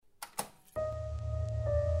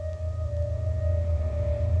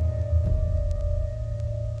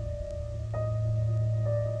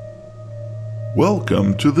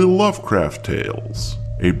Welcome to the Lovecraft Tales,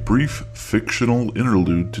 a brief fictional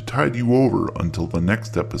interlude to tide you over until the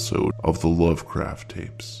next episode of the Lovecraft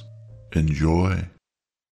Tapes. Enjoy.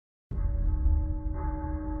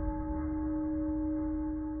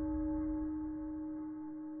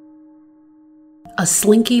 A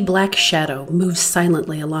slinky black shadow moves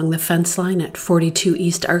silently along the fence line at 42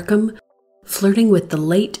 East Arkham, flirting with the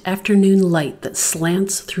late afternoon light that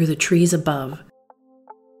slants through the trees above.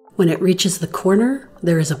 When it reaches the corner,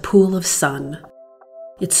 there is a pool of sun.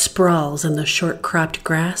 It sprawls in the short-cropped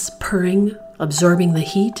grass, purring, absorbing the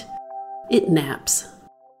heat. It naps.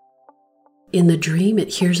 In the dream,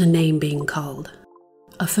 it hears a name being called.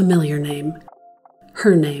 A familiar name.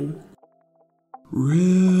 Her name.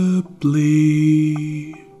 Ripley.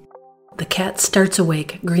 The cat starts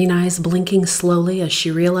awake, green eyes blinking slowly as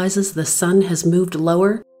she realizes the sun has moved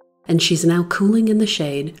lower and she's now cooling in the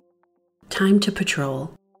shade. Time to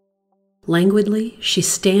patrol. Languidly, she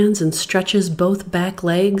stands and stretches both back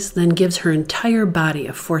legs, then gives her entire body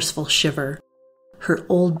a forceful shiver. Her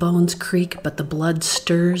old bones creak, but the blood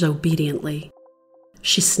stirs obediently.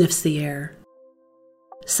 She sniffs the air.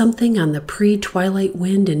 Something on the pre-twilight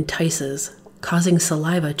wind entices, causing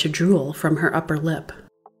saliva to drool from her upper lip.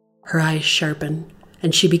 Her eyes sharpen,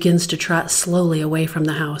 and she begins to trot slowly away from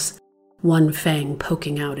the house, one fang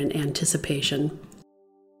poking out in anticipation.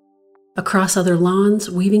 Across other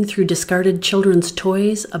lawns, weaving through discarded children's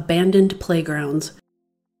toys, abandoned playgrounds.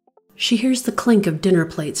 She hears the clink of dinner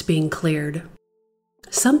plates being cleared.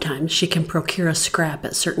 Sometimes she can procure a scrap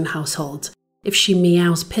at certain households if she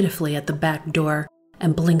meows pitifully at the back door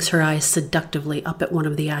and blinks her eyes seductively up at one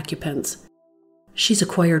of the occupants. She's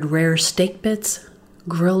acquired rare steak bits,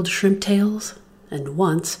 grilled shrimp tails, and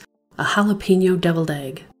once, a jalapeno deviled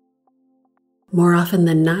egg. More often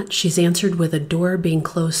than not, she's answered with a door being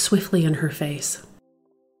closed swiftly in her face.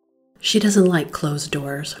 She doesn't like closed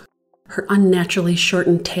doors. Her unnaturally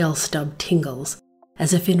shortened tail stub tingles,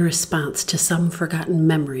 as if in response to some forgotten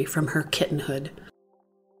memory from her kittenhood.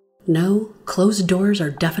 No, closed doors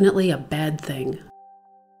are definitely a bad thing.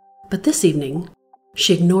 But this evening,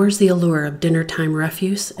 she ignores the allure of dinner-time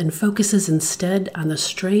refuse and focuses instead on the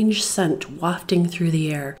strange scent wafting through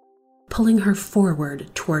the air, pulling her forward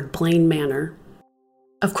toward Blaine Manor.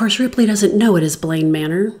 Of course, Ripley doesn't know it is Blaine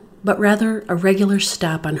Manor, but rather a regular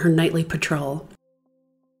stop on her nightly patrol.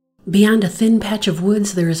 Beyond a thin patch of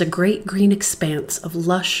woods, there is a great green expanse of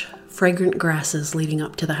lush, fragrant grasses leading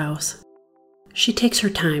up to the house. She takes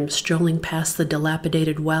her time strolling past the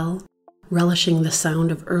dilapidated well, relishing the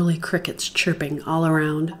sound of early crickets chirping all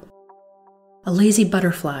around. A lazy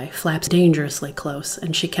butterfly flaps dangerously close,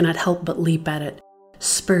 and she cannot help but leap at it,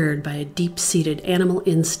 spurred by a deep-seated animal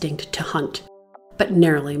instinct to hunt, but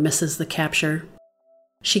narrowly misses the capture.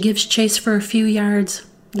 She gives chase for a few yards,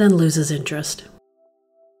 then loses interest.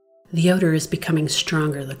 The odor is becoming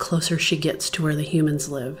stronger the closer she gets to where the humans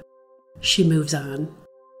live. She moves on.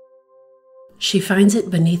 She finds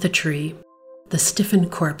it beneath a tree, the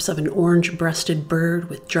stiffened corpse of an orange-breasted bird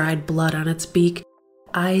with dried blood on its beak,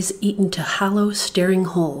 eyes eaten to hollow, staring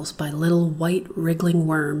holes by little white, wriggling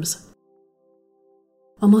worms.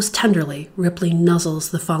 Almost tenderly, Ripley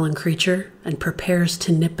nuzzles the fallen creature and prepares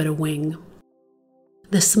to nip at a wing.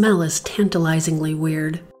 The smell is tantalizingly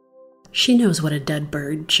weird. She knows what a dead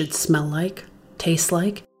bird should smell like, taste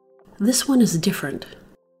like. This one is different.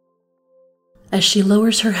 As she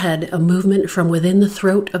lowers her head, a movement from within the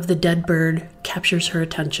throat of the dead bird captures her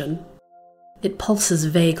attention. It pulses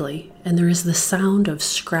vaguely, and there is the sound of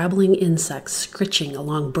scrabbling insects scritching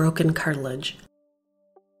along broken cartilage.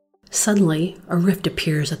 Suddenly, a rift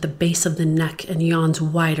appears at the base of the neck and yawns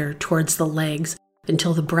wider towards the legs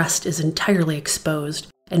until the breast is entirely exposed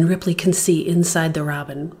and Ripley can see inside the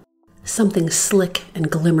robin. Something slick and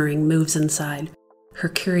glimmering moves inside. Her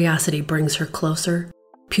curiosity brings her closer,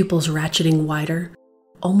 pupils ratcheting wider,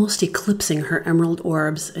 almost eclipsing her emerald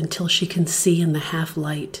orbs until she can see in the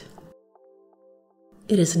half-light.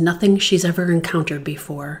 It is nothing she's ever encountered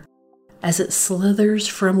before. As it slithers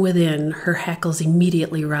from within, her hackles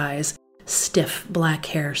immediately rise, stiff black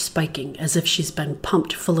hair spiking as if she's been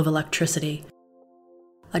pumped full of electricity.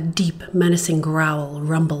 A deep, menacing growl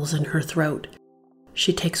rumbles in her throat.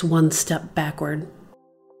 She takes one step backward.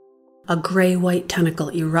 A gray-white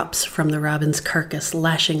tentacle erupts from the robin's carcass,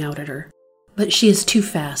 lashing out at her. But she is too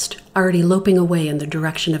fast, already loping away in the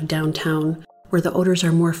direction of downtown, where the odors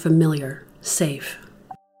are more familiar, safe.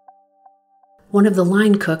 One of the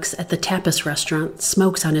line cooks at the tapas restaurant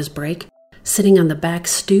smokes on his break, sitting on the back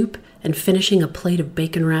stoop and finishing a plate of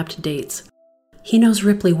bacon-wrapped dates. He knows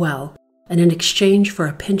Ripley well, and in exchange for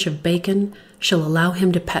a pinch of bacon, she'll allow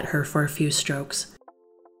him to pet her for a few strokes.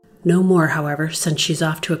 No more, however, since she's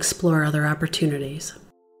off to explore other opportunities.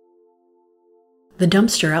 The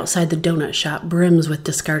dumpster outside the donut shop brims with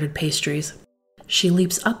discarded pastries. She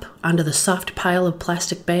leaps up onto the soft pile of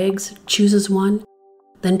plastic bags, chooses one,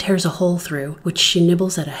 then tears a hole through, which she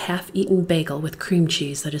nibbles at a half-eaten bagel with cream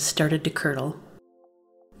cheese that has started to curdle.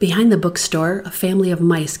 Behind the bookstore, a family of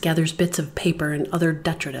mice gathers bits of paper and other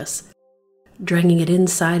detritus, dragging it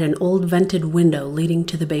inside an old vented window leading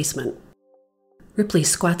to the basement. Ripley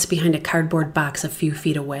squats behind a cardboard box a few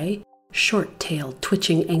feet away, short tail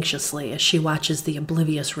twitching anxiously as she watches the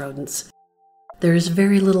oblivious rodents. There is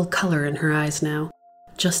very little color in her eyes now,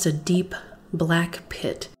 just a deep, black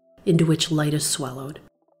pit into which light is swallowed.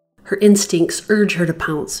 Her instincts urge her to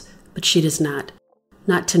pounce, but she does not.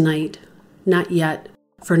 Not tonight, not yet,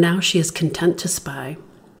 for now she is content to spy.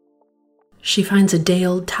 She finds a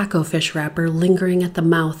day-old taco fish wrapper lingering at the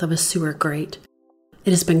mouth of a sewer grate. It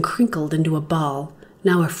has been crinkled into a ball,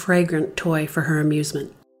 now a fragrant toy for her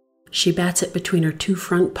amusement. She bats it between her two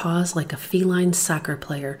front paws like a feline soccer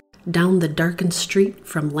player, down the darkened street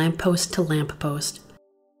from lamppost to lamppost.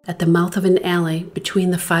 At the mouth of an alley,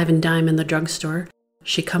 between the Five and Dime and the drugstore,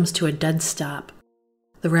 she comes to a dead stop.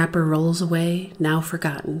 The wrapper rolls away, now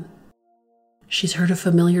forgotten. She's heard a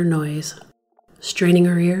familiar noise. Straining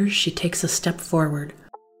her ears, she takes a step forward.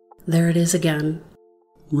 There it is again.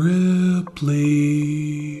 Ripley.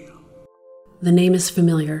 The name is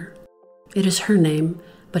familiar. It is her name,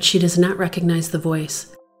 but she does not recognize the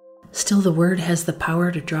voice. Still, the word has the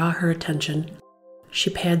power to draw her attention. She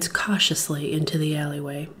pads cautiously into the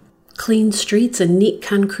alleyway. Clean streets and neat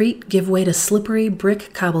concrete give way to slippery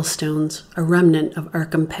brick cobblestones, a remnant of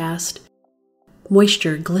Arkham past.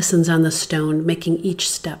 Moisture glistens on the stone, making each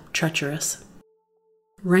step treacherous.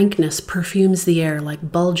 Rankness perfumes the air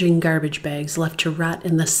like bulging garbage bags left to rot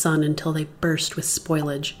in the sun until they burst with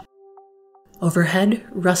spoilage. Overhead,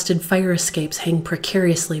 rusted fire escapes hang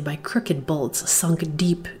precariously by crooked bolts sunk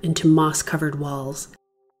deep into moss-covered walls.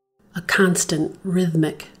 A constant,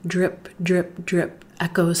 rhythmic drip, drip, drip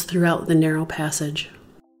echoes throughout the narrow passage.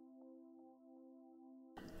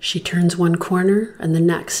 She turns one corner and the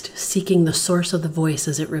next, seeking the source of the voice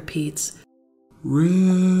as it repeats,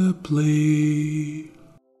 Ripley.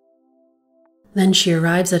 Then she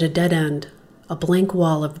arrives at a dead end, a blank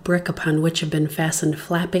wall of brick upon which have been fastened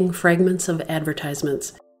flapping fragments of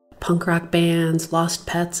advertisements, punk rock bands, lost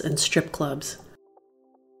pets, and strip clubs.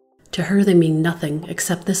 To her they mean nothing,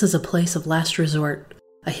 except this is a place of last resort,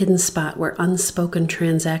 a hidden spot where unspoken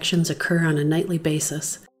transactions occur on a nightly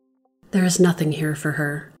basis. There is nothing here for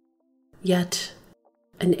her. Yet,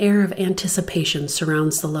 an air of anticipation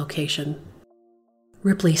surrounds the location.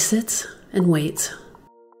 Ripley sits and waits.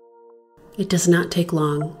 It does not take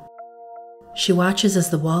long. She watches as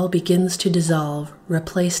the wall begins to dissolve,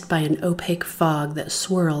 replaced by an opaque fog that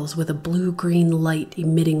swirls with a blue-green light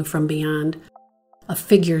emitting from beyond. A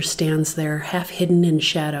figure stands there, half hidden in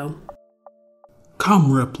shadow.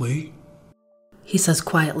 Come, Ripley, he says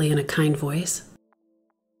quietly in a kind voice.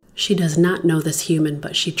 She does not know this human,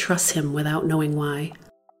 but she trusts him without knowing why.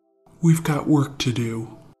 We've got work to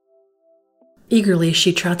do. Eagerly,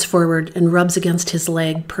 she trots forward and rubs against his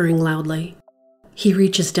leg, purring loudly. He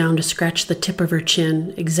reaches down to scratch the tip of her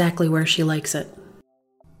chin, exactly where she likes it.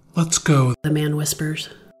 Let's go, the man whispers.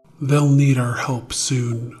 They'll need our help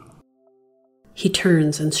soon. He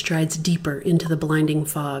turns and strides deeper into the blinding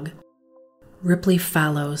fog. Ripley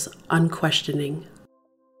follows, unquestioning.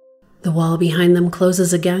 The wall behind them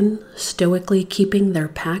closes again, stoically keeping their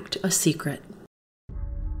pact a secret.